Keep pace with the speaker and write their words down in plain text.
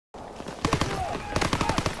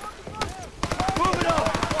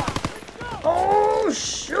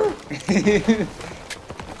No,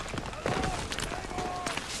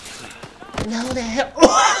 the hell.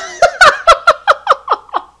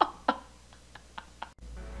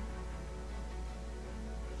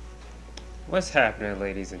 What's happening,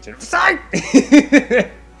 ladies and gentlemen? Sorry!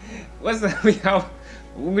 What's up, y'all?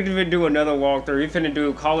 We're gonna do another walkthrough. We're finna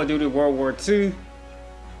do Call of Duty World War II.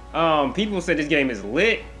 People said this game is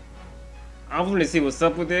lit. I'm gonna see what's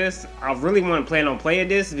up with this. I really want to plan on playing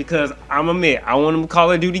this because I'm admit I want them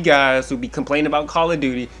Call of Duty guys who be complaining about Call of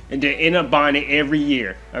Duty and then end up buying it every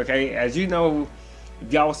year. Okay, as you know,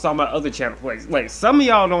 if y'all saw my other channel, wait, some of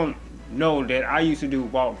y'all don't know that I used to do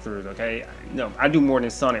walkthroughs. Okay, no, I do more than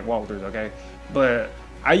Sonic walkthroughs. Okay, but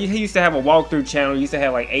I used to have a walkthrough channel. Used to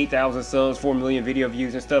have like 8,000 subs, 4 million video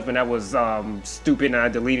views and stuff, and that was stupid, and I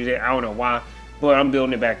deleted it. I don't know why. But I'm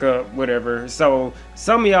building it back up, whatever. So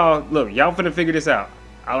some of y'all, look, y'all finna figure this out.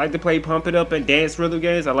 I like to play pump it up and dance rhythm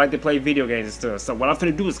games. I like to play video games and stuff. So what I'm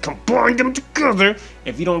finna do is combine them together.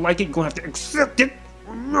 If you don't like it, you're gonna have to accept it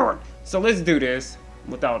or not. So let's do this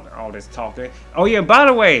without all this talking. Oh yeah, by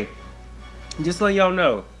the way, just to let y'all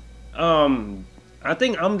know, I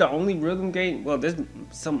think I'm the only rhythm game. Well, there's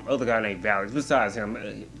some other guy named Valix besides him.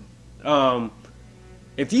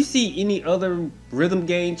 If you see any other rhythm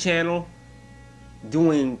game channel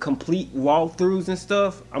doing complete walkthroughs and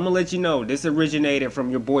stuff, I'm gonna let you know this originated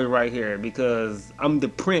from your boy right here, because I'm the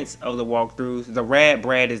prince of the walkthroughs. The Rad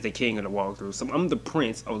Brad is the king of the walkthroughs, so I'm the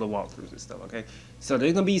prince of the walkthroughs and stuff. Okay, so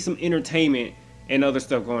there's gonna be some entertainment and other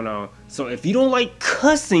stuff going on. So if you don't like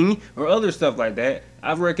cussing or other stuff like that,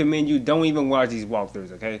 I recommend you don't even watch these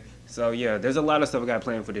walkthroughs. Okay, so yeah, there's a lot of stuff I got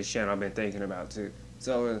planned for this channel I've been thinking about too.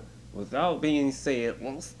 So without being said,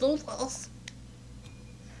 let's do this.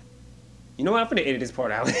 You know what? I'm gonna edit this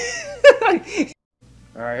part out.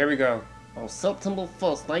 Alright, here we go. On September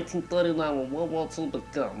 1st, 1939, when World War II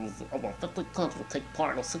begins, over 50 countries will take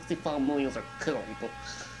part and 65 million are killed.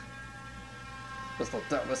 This the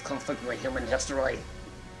deadliest conflict in human history.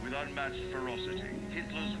 With unmatched ferocity,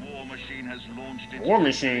 Hitler's war machine has launched its war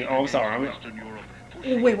machine? Oh, I'm sorry. Western Europe.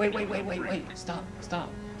 Wait. Stop.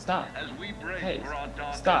 As we break Hey, for our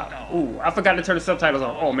darkest stop. hour. Ooh, I forgot to turn the subtitles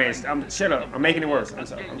on. Oh man, shut up. I'm making it worse. I'm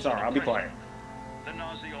sorry. I'll be quiet. The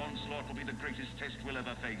Nazi onslaught will be the greatest test we'll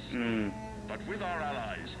ever face. But with our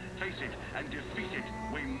allies, face it and defeat it,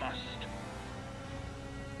 we must.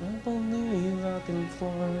 I believe I can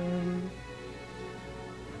fly.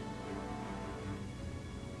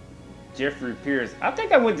 Jeffrey Pierce. I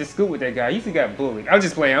think I went to school with that guy. He used to got bullied. I'm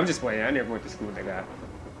just playing. I never went to school with that guy.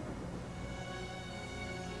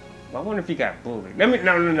 I wonder if he got bullied.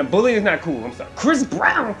 No. Bullying is not cool. I'm sorry. Chris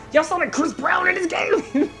Brown. Y'all saw that Chris Brown in this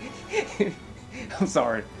game? I'm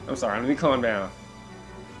sorry. Let me calm down.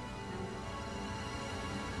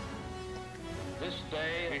 This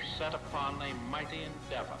day we set upon a mighty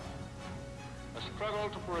endeavor. A struggle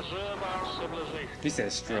to preserve our civilization. He said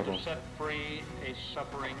struggle. And to set free a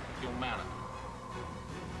suffering humanity.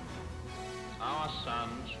 Our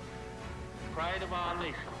sons, pride of our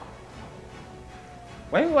nation.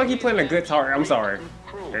 Why like he playing a guitar? I'm sorry.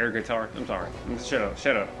 Air guitar. I'm sorry. Shut up.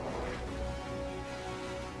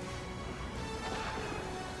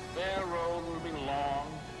 Their road will be long,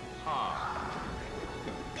 hard.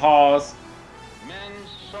 Pause. Men's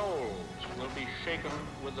souls will be shaken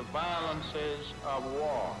with the violences of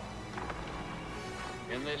war.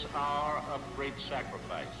 In this hour of great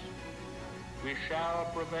sacrifice, we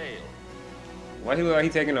shall prevail. Why he look like he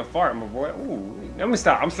taking a fart, my boy? Ooh. Let me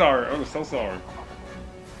stop. I'm sorry. I'm so sorry.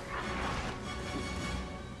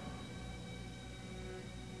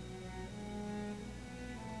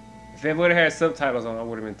 If it would have had subtitles on, I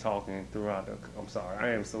would have been talking throughout the... I'm sorry. I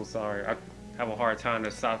am so sorry. I have a hard time to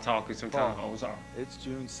stop talking sometimes. I'm sorry. It's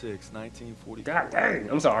June 6, 1944. God dang.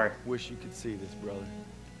 I'm sorry. Wish you could see this, brother.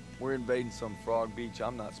 We're invading some frog beach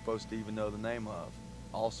I'm not supposed to even know the name of.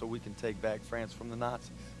 Also, we can take back France from the Nazis.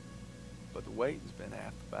 But the waiting's been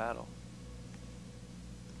half the battle.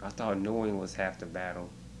 I thought knowing was half the battle.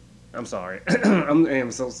 I'm sorry. I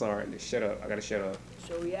am so sorry. Shut up. I gotta shut up.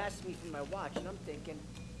 So he asked me for my watch, and I'm thinking...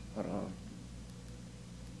 Hold on.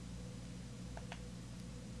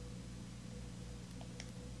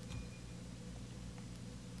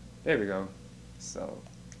 There we go. So,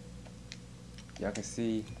 y'all can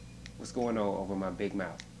see what's going on over my big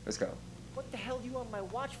mouth. Let's go. What the hell do you want my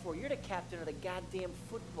watch for? You're the captain of the goddamn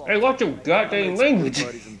football Hey, watch your goddamn language.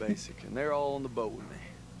 Buddies in basic, and they're all on the boat with me.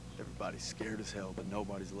 Everybody's scared as hell, but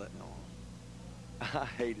nobody's letting on. I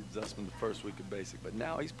hated Zussman the first week of basic, but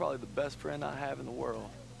now he's probably the best friend I have in the world.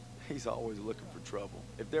 He's always looking for trouble.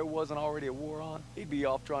 If there wasn't already a war on, he'd be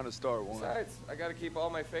off trying to start one. Besides, I gotta keep all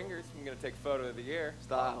my fingers. I'm gonna take photo of the year.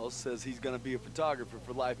 Styles says he's gonna be a photographer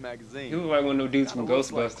for Life magazine. He was like one of those dudes from Kinda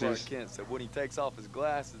looks like Ghostbusters. Clark Kent said when he takes off his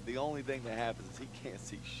glasses, the only thing that happens is he can't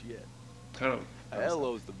see shit. Kind of.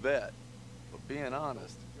 Hello's the vet, but being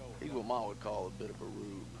honest, he's what Ma would call a bit of a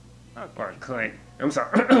rube. Or cunt. I'm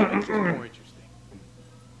sorry. More interesting.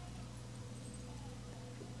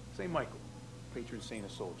 St. Michael, patron saint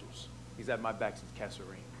of soldiers. He's had my back since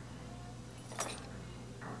Kasserine.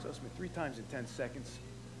 Sussman 3 times in 10 seconds,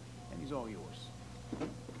 and he's all yours.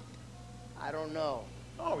 I don't know.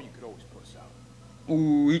 Oh, you could always puss out.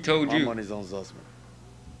 Ooh, he told My you. money's on Zussman.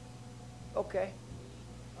 Okay.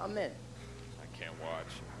 I'm in. I can't watch.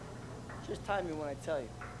 Just time me when I tell you.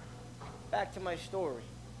 Back to my story.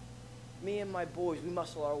 Me and my boys, we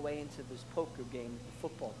muscle our way into this poker game that the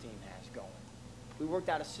football team has going. We worked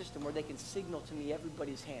out a system where they can signal to me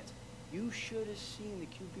everybody's hands. You should have seen the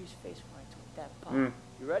QB's face when I took that pop.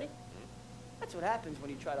 You ready? That's what happens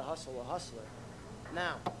when you try to hustle a hustler.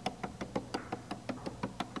 Now,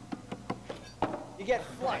 you get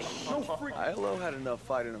flushed. No freak. Hello had enough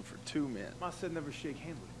fighting him for 2 men. Ma said never shake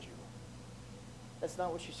hands with a Jew. That's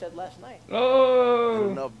not what she said last night. And Oh.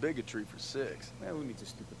 enough bigotry for 6. Man, who needs a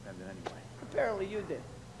stupid pendant anyway? Apparently you did.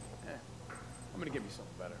 Yeah. I'm gonna get me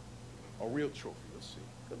something better. A real trophy, you'll see.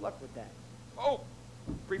 Good luck with that. Oh!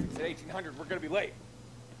 Briefing's at 1800. We're gonna be late.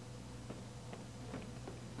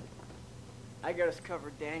 I got us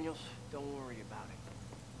covered, Daniels. Don't worry about it.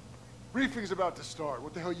 Briefing's about to start.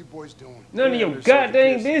 What the hell you boys doing? None of your they're sucking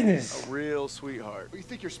goddamn piss. business. A real sweetheart. Well, you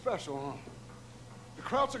think you're special, huh? The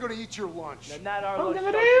Krauts are gonna eat your lunch. Now, not our Oh, lunch. give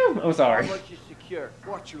a damn. I'm sorry. Our lunch is secure.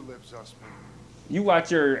 Watch your lips, Zussman. You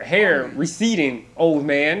watch your hair receding, old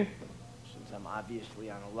man. Since I'm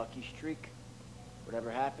obviously on a lucky streak,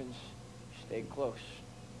 whatever happens, stay close.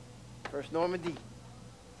 First Normandy,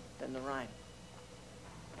 then the Rhine.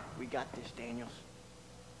 We got this, Daniels.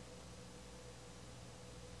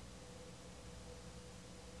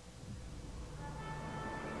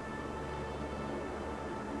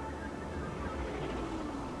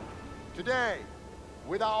 Today,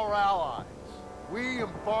 with our allies, we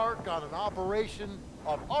embark on an operation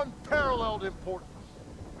of unparalleled importance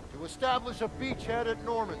to establish a beachhead at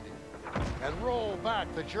Normandy and roll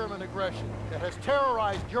back the German aggression that has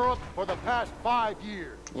terrorized Europe for the past 5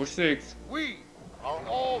 years. Or 6. We are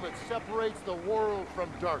all that separates the world from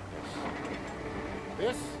darkness.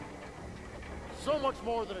 This, so much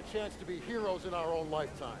more than a chance to be heroes in our own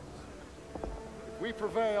lifetimes. If we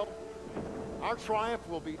prevail, our triumph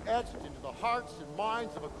will be etched into the hearts and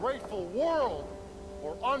minds of a grateful world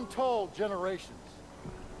for untold generations.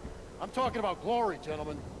 I'm talking about glory,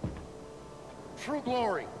 gentlemen. True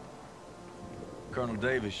glory. Colonel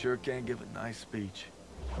Davis sure can give a nice speech.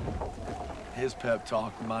 His pep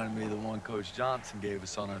talk reminded me of the one Coach Johnson gave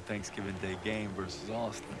us on our Thanksgiving Day game versus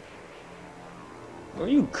Austin. Are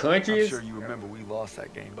you country? I'm as- sure you remember we lost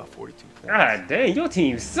that game by 42 points. God dang, your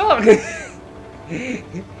team suck.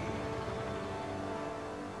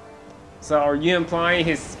 So are you implying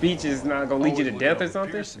his speech is not gonna lead you to Always death looking or over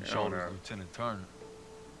something? Pearson's I don't shoulders, know. Lieutenant Turner.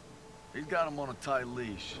 He's got him on a tight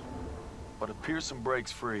leash. But if Pearson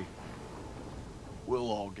breaks free, we'll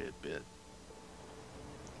all get bit.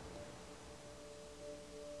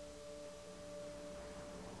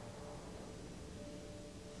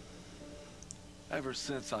 Ever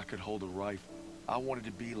since I could hold a rifle, I wanted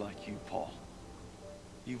to be like you, Paul.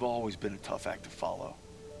 You've always been a tough act to follow.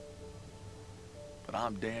 But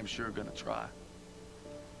I'm damn sure gonna try.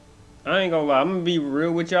 I ain't gonna lie, I'm gonna be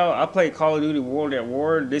real with y'all. I played Call of Duty World at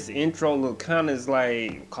War. This intro look kinda is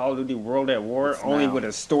like Call of Duty World at War, It's only now with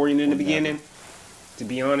a story in the or beginning. never. To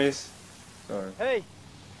be honest. Sorry. Hey,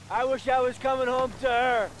 I wish I was coming home to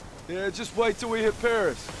her. Yeah, just wait till we hit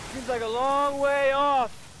Paris. Seems like a long way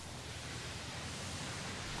off.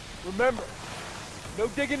 Remember, no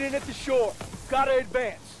digging in at the shore. Gotta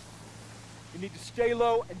advance. You need to stay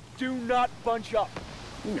low and do not bunch up.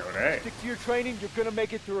 You know that. Stick to your training, you're gonna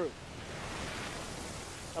make it through.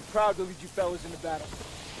 I'm proud to lead you fellas into battle.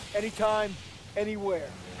 Anytime, anywhere.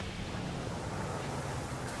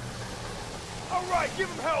 All right, give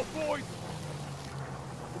them hell, boys!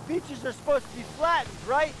 The beaches are supposed to be flattened,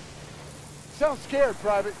 right? Sound scared,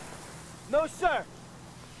 Private. No, sir.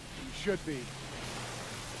 You should be.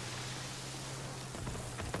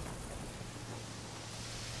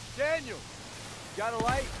 Daniel, got a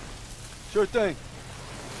light? Sure thing.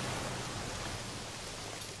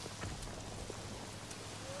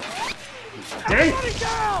 Dang. Shut it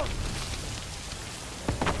down!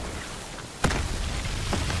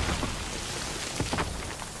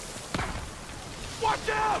 Watch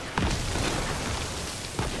out!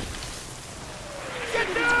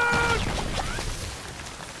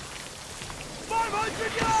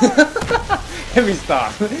 Let me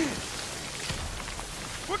stop. We're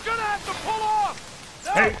gonna have to pull off!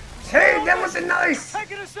 No, Hey, that wasn't nice!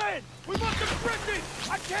 taking us in! We must have drifted!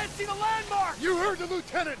 I can't see the landmark! You heard the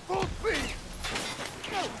lieutenant! Full speed!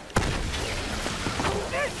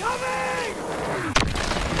 Incoming!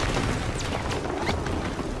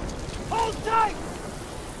 Hold tight!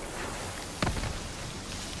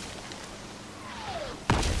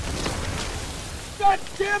 God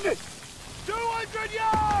damn it! 200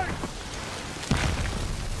 yards!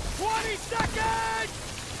 20 seconds!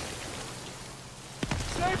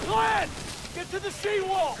 Same plan! Get to the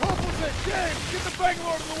seawall! Corporal's in! James, get the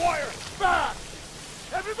Bangalore to the wire! Fast!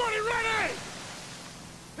 Everybody ready?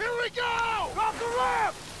 Here we go! Drop the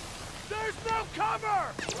ramp! There's no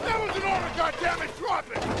cover! That was an order, goddammit! Drop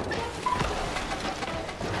it!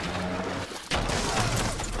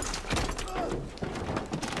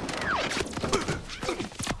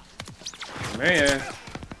 Man.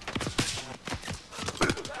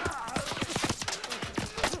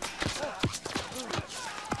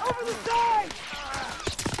 Over the side!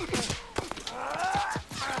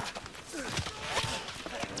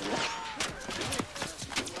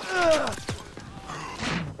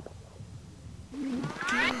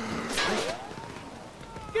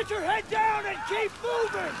 Get your head down and keep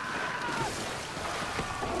moving!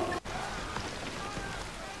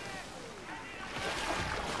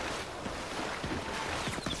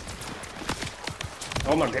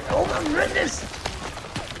 Oh my god. Oh my goodness!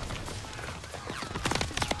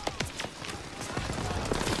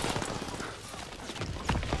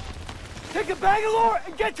 Take a Bangalore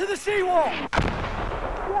and get to the seawall! We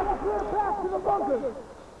have a clear path to the bunker!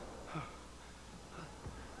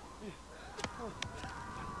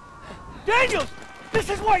 Daniels! This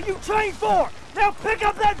is what you trained for! Now pick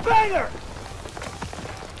up that banger!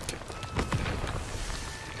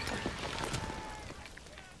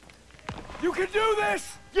 You can do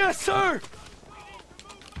this! Yes, sir!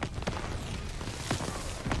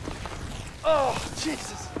 Oh,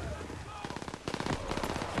 Jesus!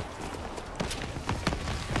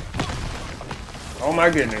 Oh my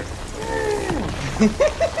goodness.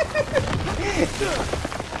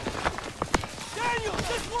 Daniel,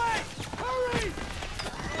 this way! Hurry!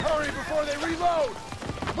 Hurry before they reload!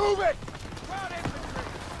 Move it! Ground infantry!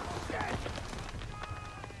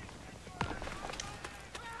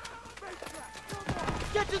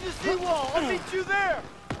 Get to the seawall! I'll meet you there!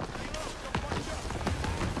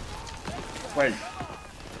 Wait.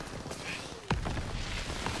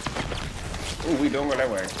 Ooh, we don't go that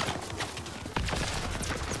way.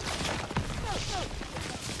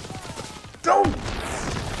 Go!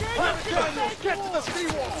 Daniels, get to the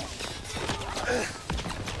seawall!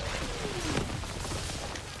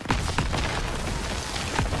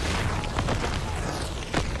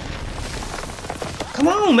 Come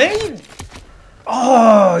on, man!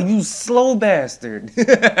 Oh, you slow bastard! Got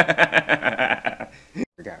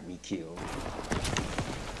me killed.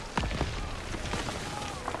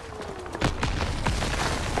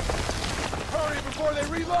 Hurry before they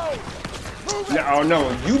reload! Move it! No, oh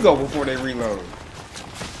no, you go before they reload.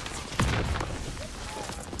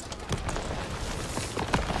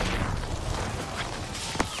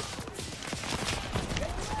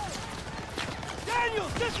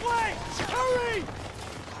 Daniels, this way! Hurry!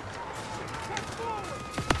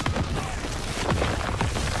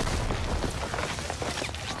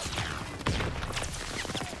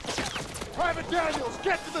 Private Daniels,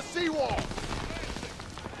 get to the seawall!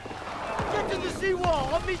 Get to the seawall!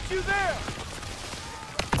 I'll meet you there!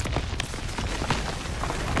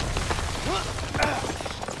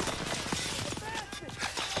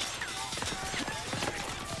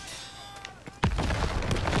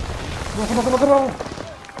 Come on, come on, come on!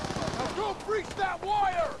 Now don't breach that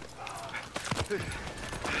wire!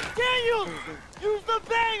 Daniels! Use the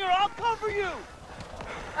banger! I'll cover you!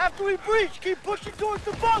 After we breach, keep pushing towards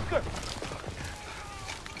the bunker!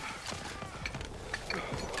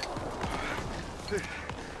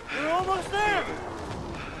 We're almost there!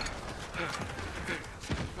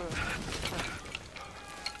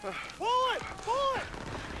 Pull it! Pull it!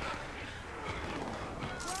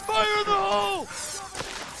 Fire the hole!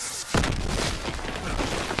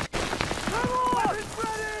 Come on! It's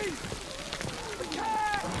ready!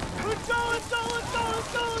 Attack! Let's go! Let's go! Let's go!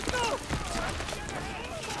 Let's go! Let's go!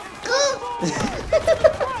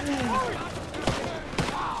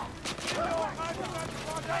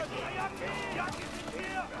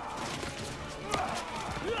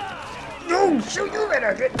 No, shoot you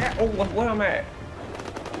better get that. Oh, what am I at?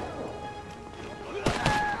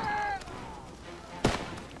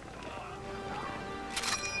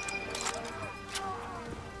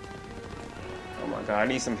 Oh my my god, I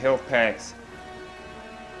need some health packs.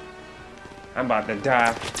 I'm about to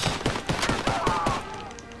die.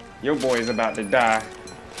 Your boy is about to die.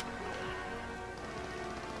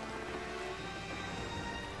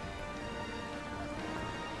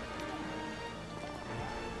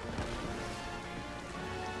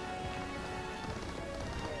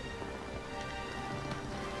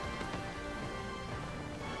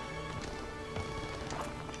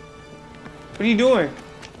 What are you doing?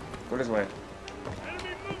 Go this way.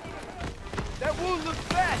 That wound looks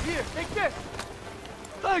bad. Here, take this.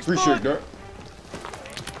 Thanks, Appreciate bud. that.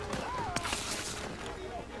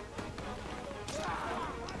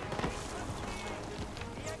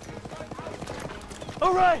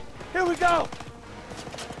 All right, here we go.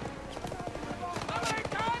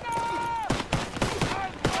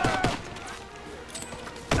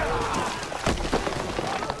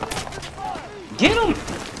 Get him!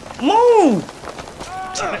 Move!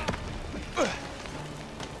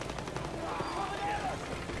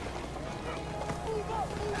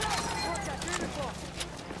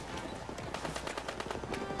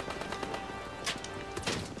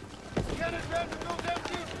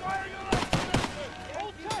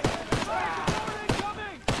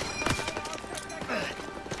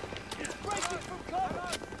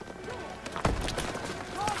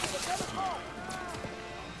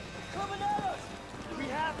 We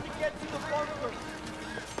have to get to the bunker.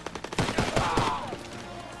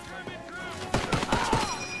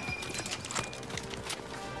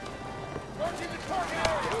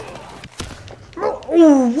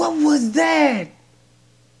 Oh, what was that?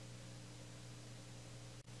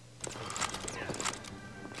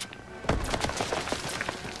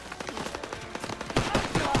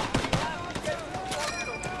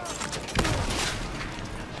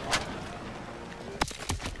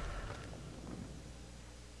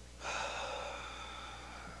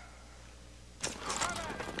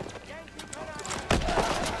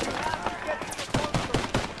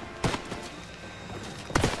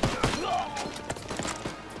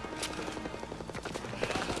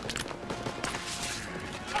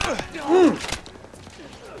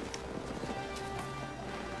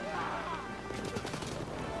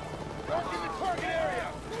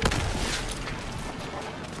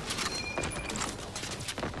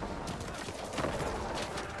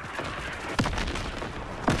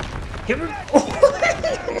 Hit him.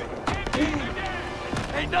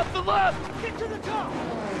 Ain't nothing left. Get to the top.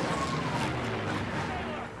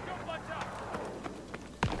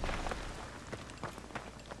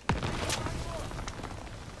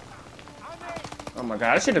 Oh my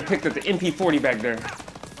god, I should have picked up the MP40 back there.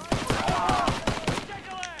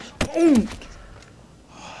 Ooh.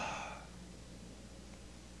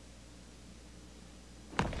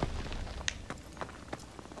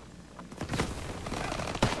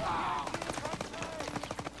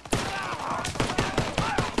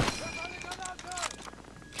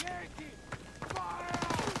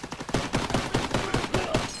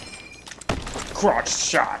 Crotch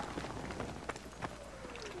shot.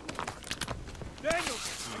 Daniel,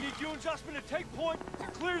 I need you and Zussman to take point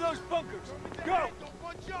and clear those bunkers. Go!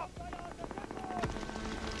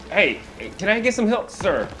 Hey, can I get some help,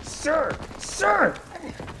 sir? Sir! Sir!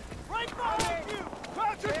 Right behind you!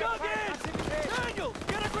 Crouch or dug in! Daniel,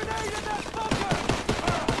 get a grenade in that bunker!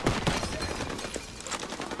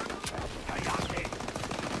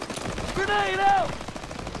 Grenade out!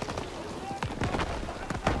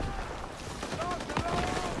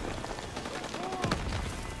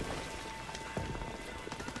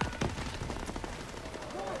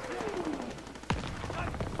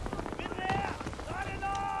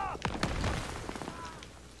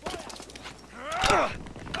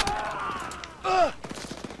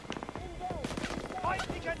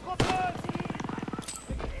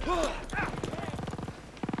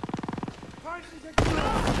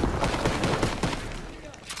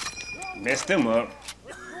 Messed them up.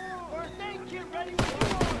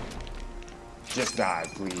 Just die,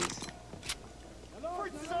 please.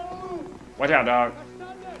 Watch out, dog.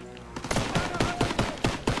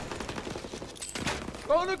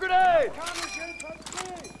 Throw the grenade!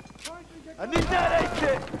 I need that aid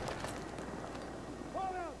kit!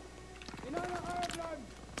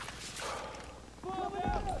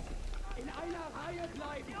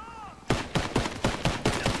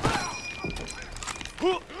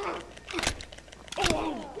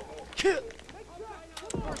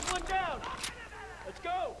 First one down! Let's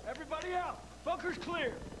go! Everybody out! Bunker's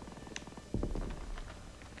clear!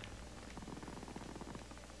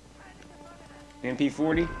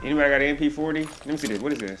 MP40? Anybody got an MP40? Let me see this.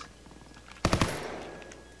 What is this?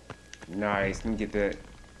 Nice. Let me get that.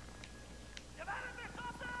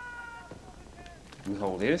 We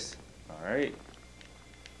hold this. All right.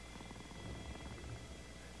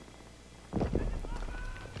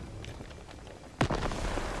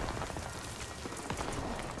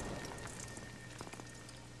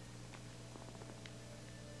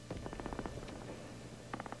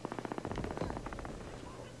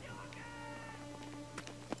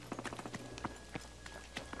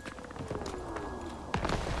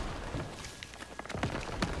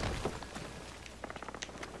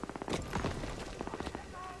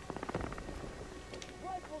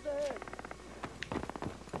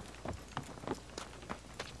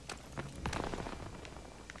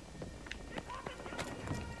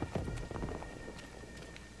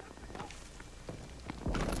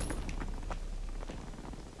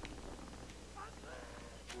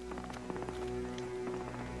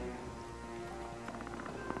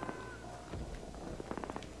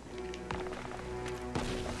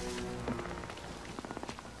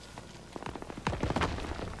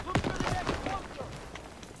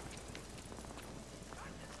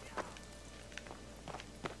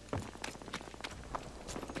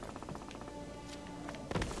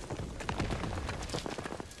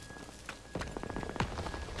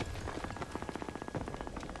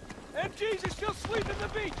 MGs are still sleeping the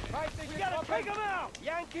beach. We gotta take them out.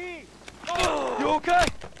 Yankee. Oh. You okay?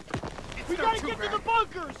 We gotta get to the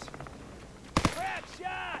bunkers. Crack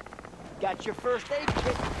shot. Got your first aid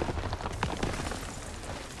kit.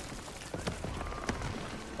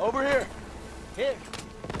 Over here. Here.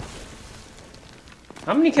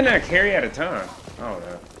 How many can I carry at a time? I don't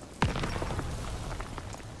know.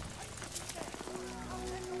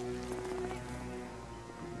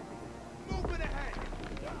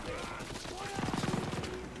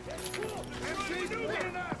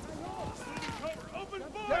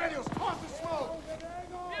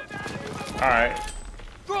 All right.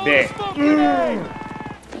 Bet.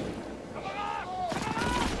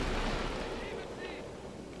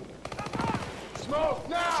 Smoke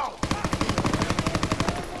now!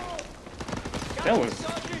 That was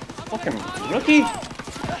fucking rookie.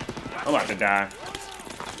 I'm about to die.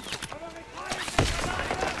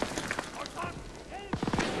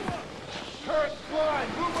 Turret fly!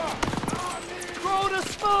 Move up! Throw the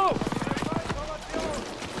smoke.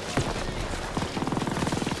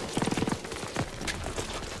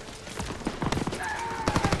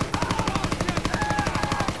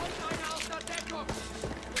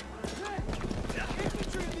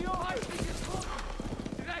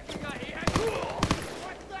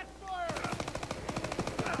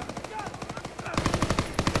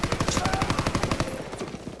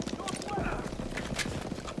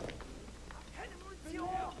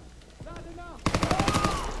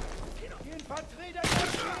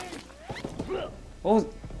 What was?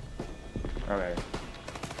 Okay.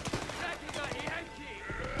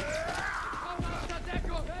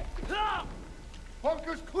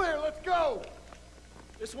 Bunker's clear, let's go!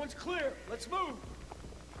 This one's clear. Let's move.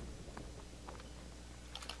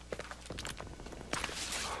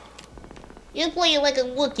 You're playing like a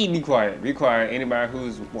Wookiee. Be quiet. Be quiet. Anybody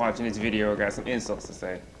who's watching this video got some insults to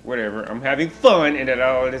say. Whatever. I'm having fun, and that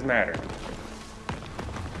all that matters.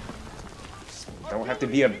 Don't have to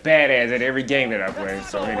be a badass at every game that I play.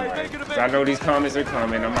 So anyway, 'cause I know these comments are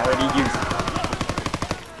coming. I'm already used to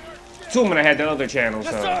it. Two when I had the other channel,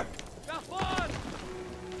 so.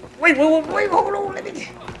 Wait, hold on. Let me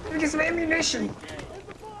get some ammunition.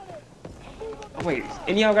 Oh, wait,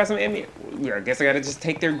 any of y'all got some ammunition? Yeah, I guess I gotta just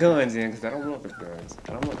take their guns in, because I don't want their guns.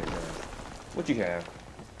 I don't want their guns. What you have?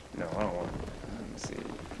 No, I don't want. Let me see.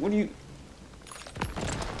 What do you?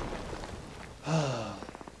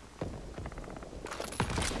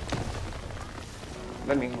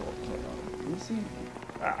 Let me hold on. Let me see.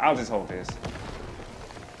 I'll just hold this.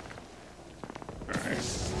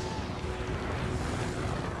 Alright.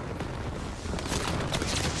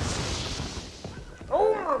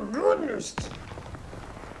 Oh my goodness!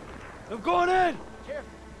 I'm going in.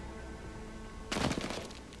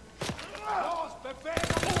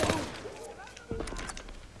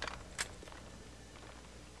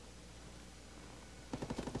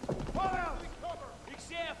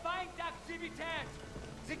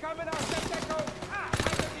 Sie kommen aus der Deckung!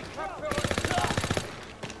 Haltet die Köpfe und...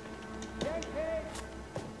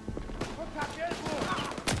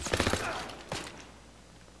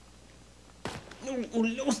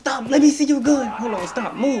 No, stop! Let me see your gun! Hold on,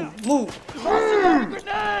 stop! Move!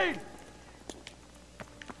 Grenade!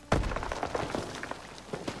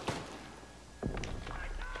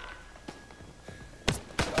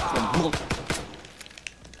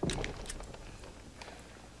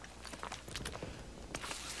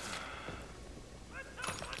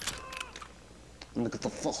 Look at the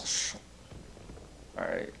fish.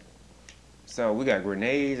 Alright. So we got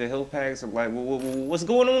grenades and health packs. Like, what's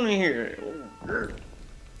going on in here? Alright,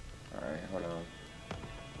 hold on.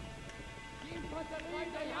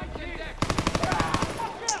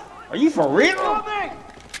 Are you for real?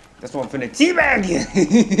 That's what I'm finna teabag you.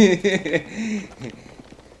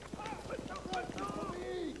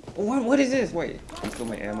 What is this? Wait, I'm still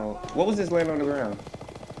my ammo. What was this laying on the ground?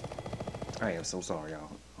 I am so sorry, y'all.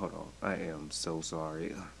 Hold on. I am so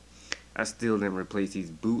sorry. I still didn't replace these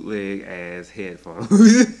bootleg ass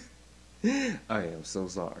headphones. I am so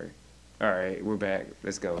sorry. Alright, we're back.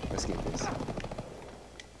 Let's go. Let's get this.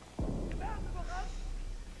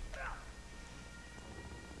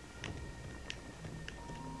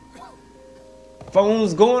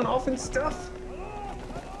 Phones going off and stuff.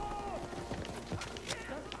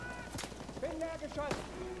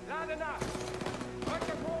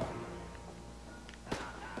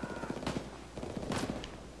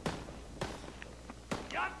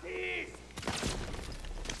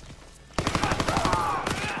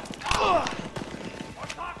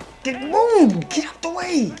 Move! Get out the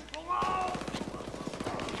way!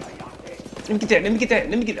 Let me get that, let me get that,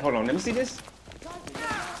 let me get that. Hold on, let me see this.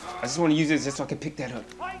 I just want to use this just so I can pick that up.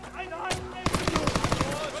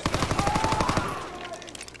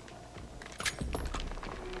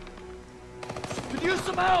 Could use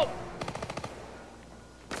some help!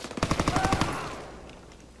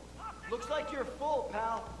 Looks like you're full,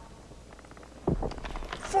 pal.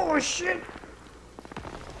 Full of shit!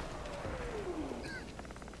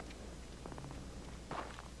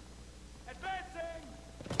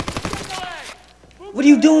 What are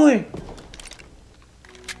you doing?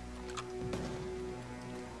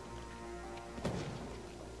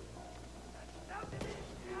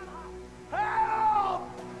 Help!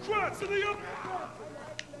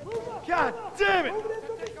 God damn it!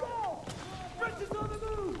 Bridges on the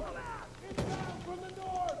move! From the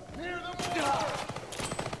north! Near the wall!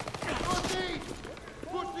 Northeast!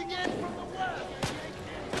 Pushing in from the west!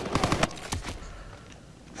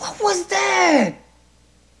 What was that?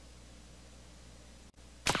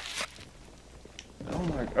 Oh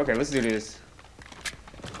my, okay, let's do this.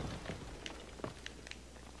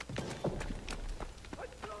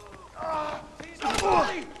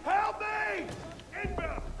 Somebody help me!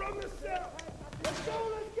 Inbound from the south! Let's go,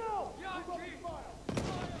 let's go!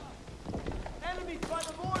 Enemies by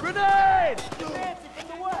the border! Grenade! Advancing from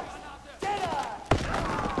the west! Deadeye!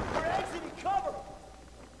 We're exiting cover!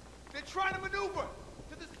 They're trying to maneuver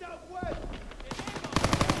to the southwest!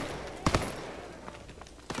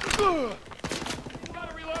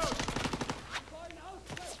 Gotta reload!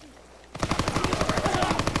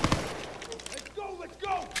 Let's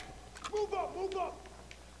go! Move up, move up!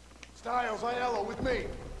 Styles, Aiello, with me.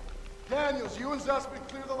 Daniels, you and Zussman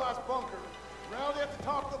clear the last bunker. Rally at the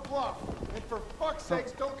top of the bluff. And for fuck's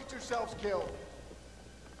sakes, don't get yourselves killed.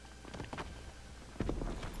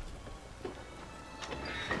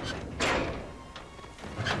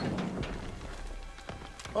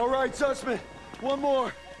 All right, Zussman. One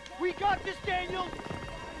more. We got this, Daniel!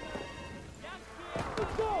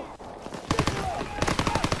 Let's go!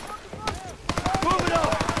 Move it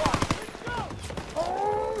up!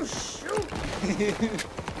 Oh, shoot!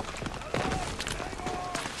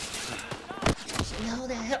 No,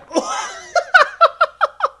 the hell.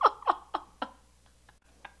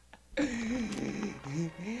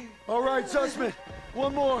 All right, Zussman.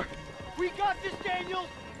 One more. We got this, Daniel!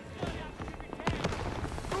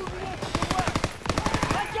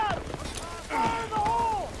 I got him! Fire in the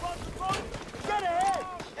hole! Get ahead!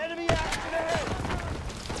 Enemy action ahead!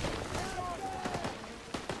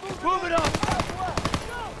 Move it up!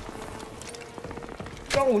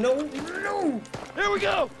 Oh, no, no! Here we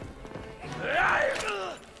go!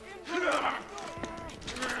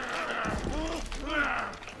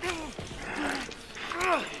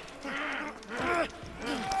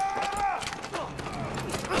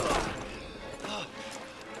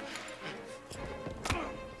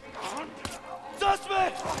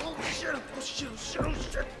 Suspect! Oh shit! Oh shit! Oh shit! Oh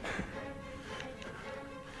shit!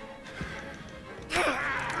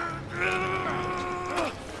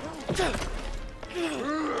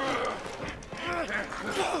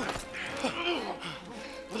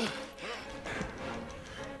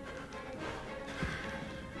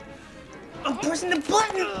 I'm pressing the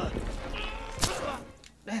button!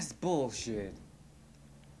 That's bullshit.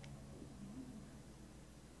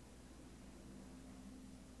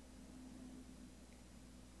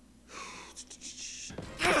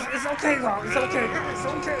 It's okay, Rob. It's okay. It's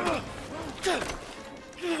okay.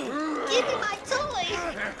 Give me my toy!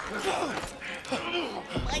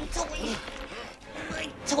 My toy! My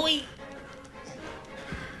toy!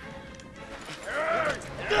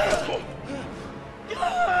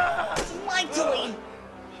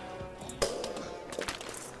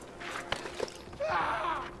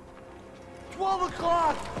 12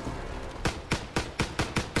 o'clock!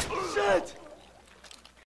 Shit!